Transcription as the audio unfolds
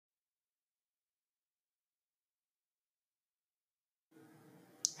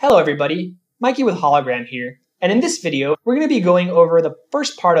Hello everybody, Mikey with Hologram here, and in this video we're going to be going over the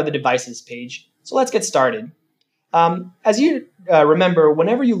first part of the devices page, so let's get started. As you remember,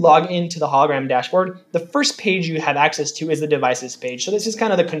 whenever you log into the Hologram Dashboard, the first page you have access to is the devices page, so this is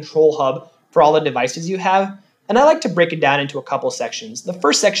kind of the control hub for all the devices you have, and I like to break it down into a couple sections. The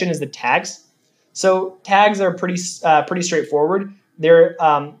first section is the tags. So tags are pretty straightforward. They're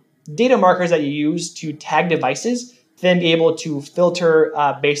data markers that you use to tag devices, then be able to filter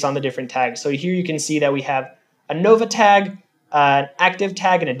based on the different tags. So here you can see that we have a Nova tag, an active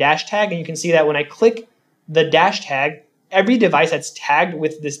tag, and a dash tag. And you can see that when I click the dash tag, every device that's tagged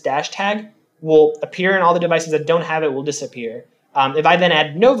with this dash tag will appear, and all the devices that don't have it will disappear. If I then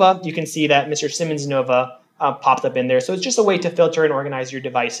add Nova, you can see that Mr. Simmons Nova popped up in there. So it's just a way to filter and organize your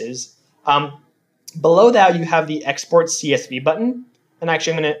devices. Below that, you have the Export CSV button. And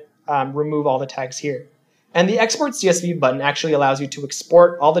actually, I'm going to remove all the tags here. And the Export CSV button actually allows you to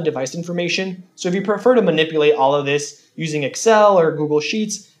export all the device information. So if you prefer to manipulate all of this using Excel or Google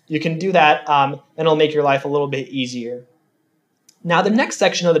Sheets, you can do that, and it'll make your life a little bit easier. Now, the next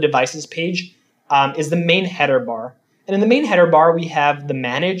section of the devices page is the main header bar. And in the main header bar, we have the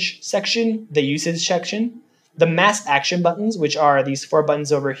Manage section, the Usage section, the Mass Action buttons, which are these 4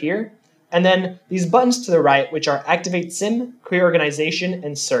 buttons over here, and then these buttons to the right, which are Activate SIM, Query Organization,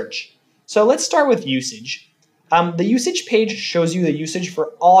 and Search. So let's start with usage. The usage page shows you the usage for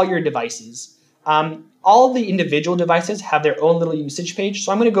all your devices. All of the individual devices have their own little usage page.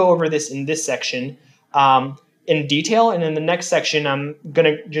 So I'm going to go over this in this section in detail. And in the next section, I'm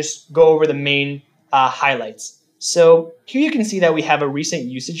going to just go over the main highlights. So here you can see that we have a recent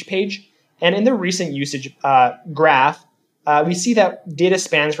usage page. And in the recent usage graph, we see that data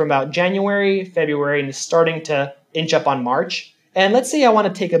spans from about January, February, and is starting to inch up on March. And let's say I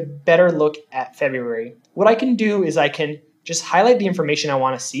want to take a better look at February. What I can do is I can just highlight the information I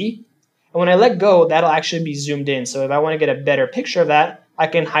want to see. And when I let go, that'll actually be zoomed in. So if I want to get a better picture of that, I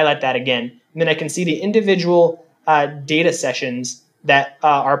can highlight that again. And then I can see the individual data sessions that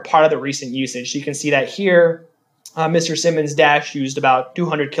are part of the recent usage. So you can see that here, Mr. Simmons Dash used about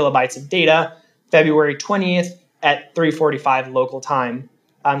 200 kilobytes of data, February 20th at 3:45 local time.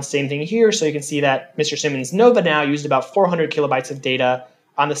 Same thing here, so you can see that Mr. Simmons Nova now used about 400 kilobytes of data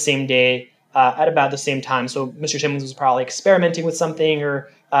on the same day at about the same time. So Mr. Simmons was probably experimenting with something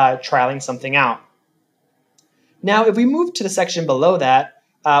or trialing something out. Now, if we move to the section below that,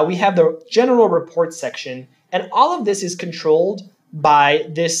 we have the general report section, and all of this is controlled by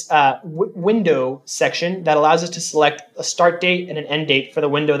this window section that allows us to select a start date and an end date for the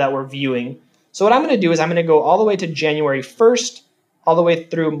window that we're viewing. So what I'm going to do is I'm going to go all the way to January 1st, all the way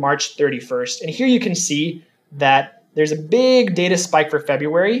through March 31st. And here you can see that there's a big data spike for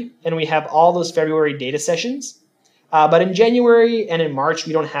February, and we have all those February data sessions. But in January and in March,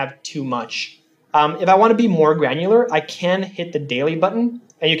 we don't have too much. If I want to be more granular, I can hit the daily button,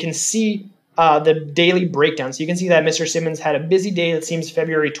 and you can see the daily breakdown. So you can see that Mr. Simmons had a busy day, it seems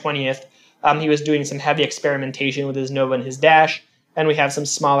February 20th. He was doing some heavy experimentation with his Nova and his Dash, and we have some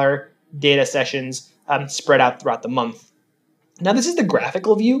smaller data sessions spread out throughout the month. Now, this is the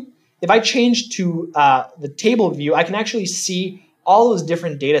graphical view. If I change to the table view, I can actually see all those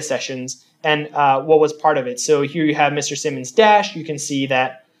different data sessions and what was part of it. So here you have Mr. Simmons Dash. You can see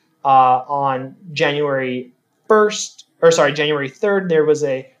that on January 3rd, there was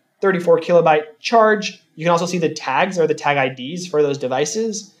a 34 kilobyte charge. You can also see the tags or the tag IDs for those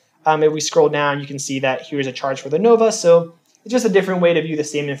devices. If we scroll down, you can see that here's a charge for the Nova. So it's just a different way to view the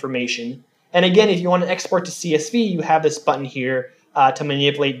same information. And again, if you want to export to CSV, you have this button here to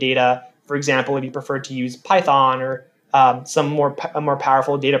manipulate data. For example, if you prefer to use Python or a more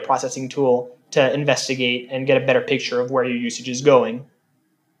powerful data processing tool to investigate and get a better picture of where your usage is going.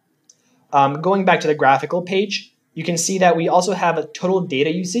 Going back to the graphical page, you can see that we also have a total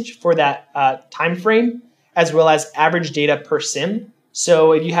data usage for that time frame, as well as average data per SIM.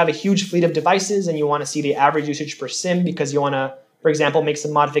 So if you have a huge fleet of devices and you want to see the average usage per SIM because you want to, for example, make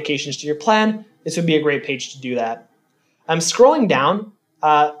some modifications to your plan, this would be a great page to do that. I'm scrolling down.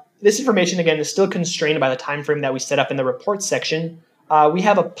 This information, again, is still constrained by the time frame that we set up in the reports section. We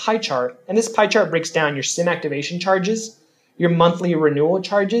have a pie chart, and this pie chart breaks down your SIM activation charges, your monthly renewal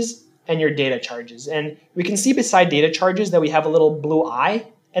charges, and your data charges. And we can see beside data charges that we have a little blue eye,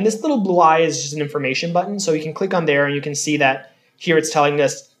 and this little blue eye is just an information button, so you can click on there and you can see that here it's telling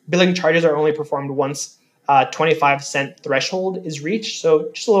us billing charges are only performed once 25-cent threshold is reached, so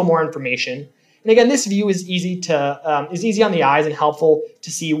just a little more information. And again, this view is easy on the eyes and helpful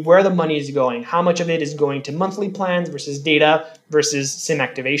to see where the money is going, how much of it is going to monthly plans versus data versus SIM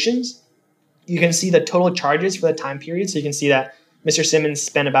activations. You can see the total charges for the time period, so you can see that Mr. Simmons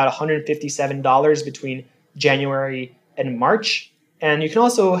spent about $157 between January and March. And you can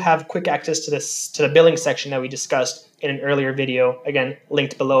also have quick access to the billing section that we discussed in an earlier video, again,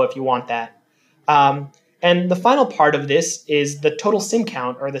 linked below if you want that. And the final part of this is the total SIM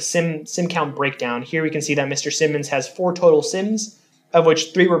count, or the SIM count breakdown. Here we can see that Mr. Simmons has 4 total SIMs, of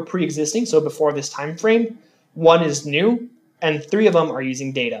which 3 were pre-existing, so before this time frame. 1 is new, and 3 of them are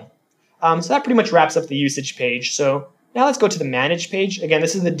using data. So that pretty much wraps up the usage page. So now let's go to the manage page. Again,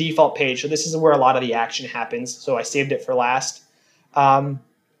 this is the default page, so this is where a lot of the action happens. So I saved it for last.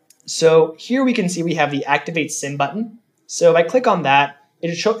 So here we can see we have the Activate SIM button. So if I click on that,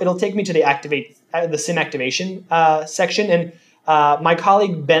 it'll take me to the SIM activation section. And my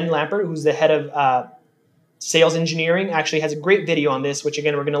colleague Ben Lampert, who's the head of sales engineering, actually has a great video on this, which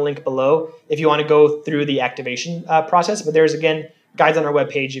again we're going to link below if you want to go through the activation process. But there's again guides on our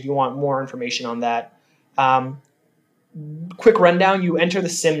webpage if you want more information on that. Quick rundown: you enter the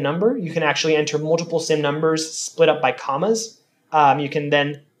SIM number. You can actually enter multiple SIM numbers split up by commas. You can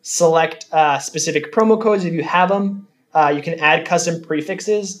then select specific promo codes if you have them. You can add custom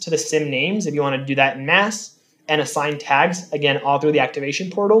prefixes to the SIM names if you want to do that in mass, and assign tags, again, all through the activation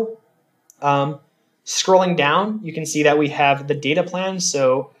portal. Scrolling down, you can see that we have the data plan.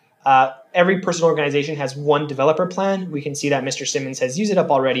 So every personal organization has 1 developer plan. We can see that Mr. Simmons has used it up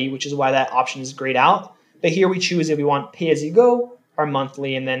already, which is why that option is grayed out. But here we choose if we want pay-as-you-go or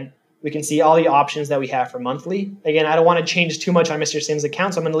monthly, and then we can see all the options that we have for monthly. Again, I don't want to change too much on Mr. Sims'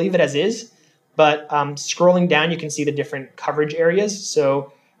 account, so I'm going to leave it as is. But scrolling down, you can see the different coverage areas.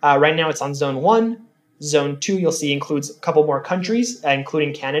 So right now it's on Zone 1. Zone 2, you'll see, includes a couple more countries,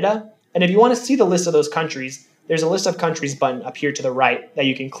 including Canada. And if you want to see the list of those countries, there's a list of countries button up here to the right that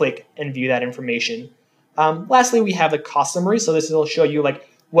you can click and view that information. Lastly, we have the cost summary. So this will show you like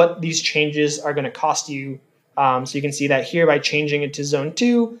what these changes are going to cost you. So you can see that here by changing it to Zone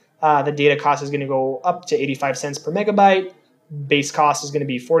 2, the data cost is going to go up to 85 cents per megabyte. Base cost is going to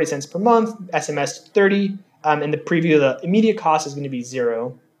be 40 cents per month, SMS 30, and the preview, the immediate cost is going to be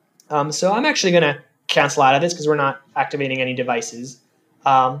 0. So I'm actually going to cancel out of this because we're not activating any devices.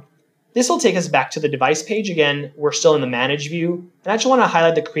 This will take us back to the device page. Again, we're still in the manage view. And I just want to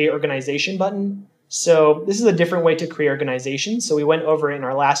highlight the create organization button. So this is a different way to create organizations. So we went over it in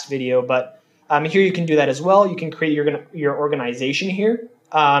our last video, but here you can do that as well. You can create your organization here.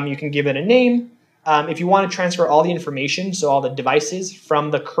 You can give it a name. If you want to transfer all the information, so all the devices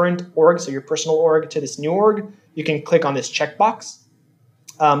from the current org, so your personal org, to this new org, you can click on this checkbox.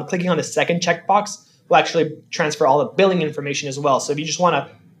 Clicking on the second checkbox will actually transfer all the billing information as well. So if you just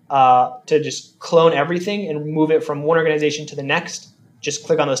want to just clone everything and move it from one organization to the next, just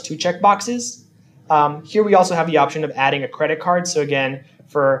click on those 2 checkboxes. Here we also have the option of adding a credit card. So again,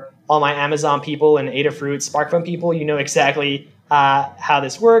 for all my Amazon people and Adafruit SparkFun people, you know exactly how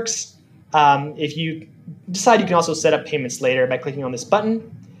this works. If you decide, you can also set up payments later by clicking on this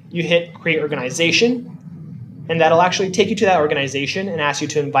button. You hit Create Organization, and that'll actually take you to that organization and ask you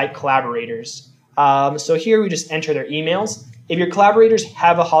to invite collaborators. So here we just enter their emails. If your collaborators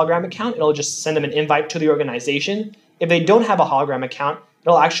have a Hologram account, it'll just send them an invite to the organization. If they don't have a Hologram account,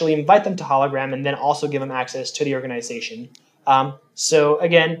 it'll actually invite them to Hologram and then also give them access to the organization. So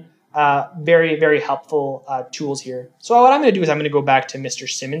again, very, very helpful tools here. So what I'm going to do is I'm going to go back to Mr.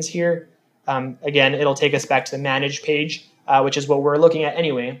 Simmons here. Again, it'll take us back to the manage page, which is what we're looking at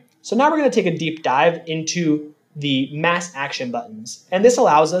anyway. So now we're going to take a deep dive into the mass action buttons. And this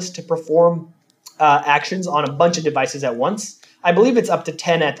allows us to perform actions on a bunch of devices at once. I believe it's up to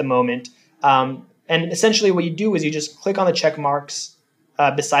 10 at the moment. And essentially what you do is you just click on the check marks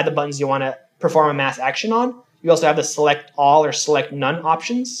beside the buttons you want to perform a mass action on. You also have the select all or select none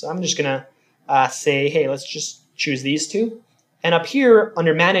options. So I'm just going to say, hey, let's just choose these 2. And up here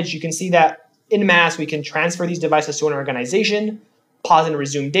under manage, you can see that in mass, we can transfer these devices to an organization, pause and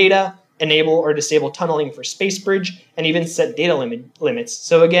resume data, enable or disable tunneling for space bridge, and even set data limits.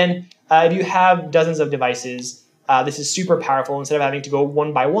 So again, if you have dozens of devices, this is super powerful. Instead of having to go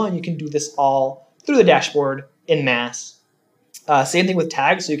one by one, you can do this all through the dashboard in mass. Same thing with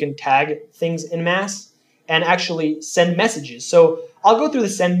tags. So you can tag things in mass and actually send messages. So I'll go through the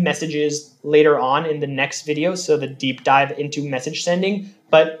send messages later on in the next video, so the deep dive into message sending.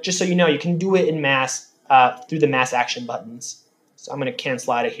 But just so you know, you can do it in mass through the mass action buttons. So I'm going to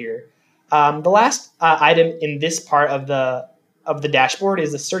cancel out of here. The last item in this part of the dashboard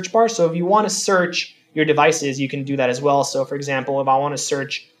is the search bar. So if you want to search your devices, you can do that as well. So for example, if I want to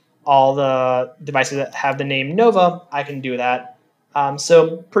search all the devices that have the name Nova, I can do that.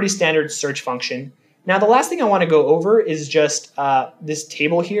 So pretty standard search function. Now, the last thing I want to go over is just this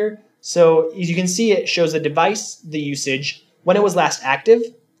table here. So as you can see, it shows the device, the usage, when it was last active,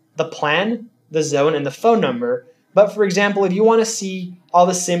 the plan, the zone, and the phone number. But for example, if you want to see all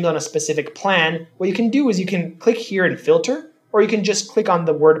the SIMs on a specific plan, what you can do is you can click here and filter, or you can just click on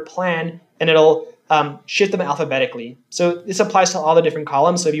the word plan and it'll shift them alphabetically. So this applies to all the different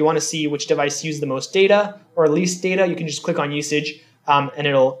columns. So if you want to see which device used the most data or least data, you can just click on usage and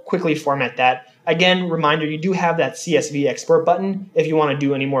it'll quickly format that. Again, reminder, you do have that CSV export button if you want to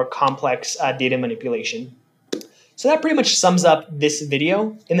do any more complex data manipulation. So that pretty much sums up this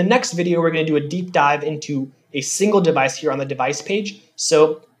video. In the next video, we're going to do a deep dive into a single device here on the device page.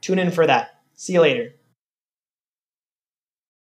 So tune in for that. See you later.